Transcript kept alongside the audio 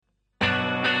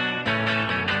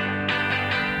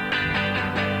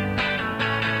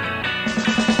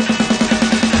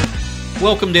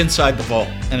Welcome to Inside the Vault,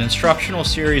 an instructional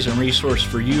series and resource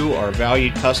for you, our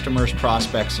valued customers,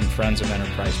 prospects, and friends of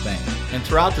Enterprise Bank. And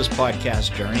throughout this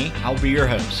podcast journey, I'll be your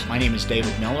host. My name is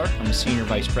David Miller. I'm a Senior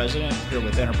Vice President here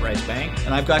with Enterprise Bank,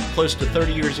 and I've got close to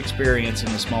 30 years experience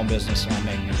in the small business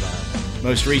lending environment.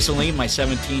 Most recently, my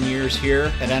 17 years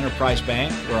here at Enterprise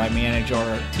Bank, where I manage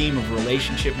our team of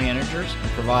relationship managers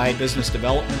and provide business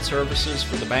development services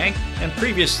for the bank, and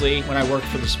previously when I worked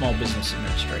for the Small Business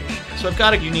Administration. So I've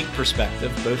got a unique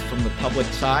perspective, both from the public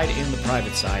side and the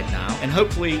private side now, and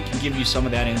hopefully can give you some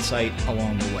of that insight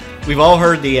along the way. We've all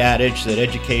heard the adage that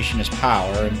education is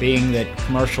power, and being that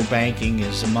commercial banking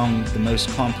is among the most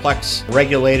complex,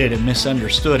 regulated, and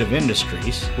misunderstood of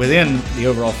industries within the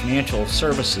overall financial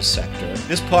services sector,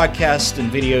 this podcast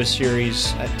and video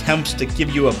series attempts to give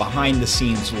you a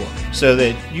behind-the-scenes look so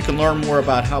that you can learn more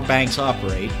about how banks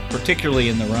operate, particularly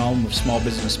in the realm of small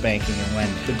business banking and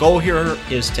lending. The goal here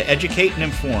is to educate and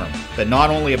inform, but not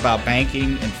only about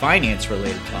banking and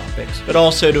finance-related topics, but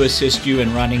also to assist you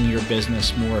in running your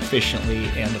business more efficiently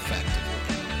and effectively.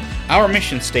 Our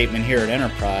mission statement here at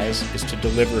Enterprise is to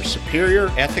deliver superior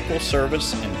ethical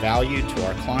service and value to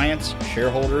our clients,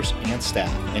 shareholders, and staff.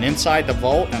 And Inside the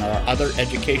Vault and our other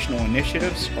educational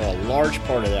initiatives are a large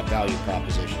part of that value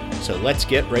proposition. So let's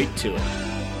get right to it.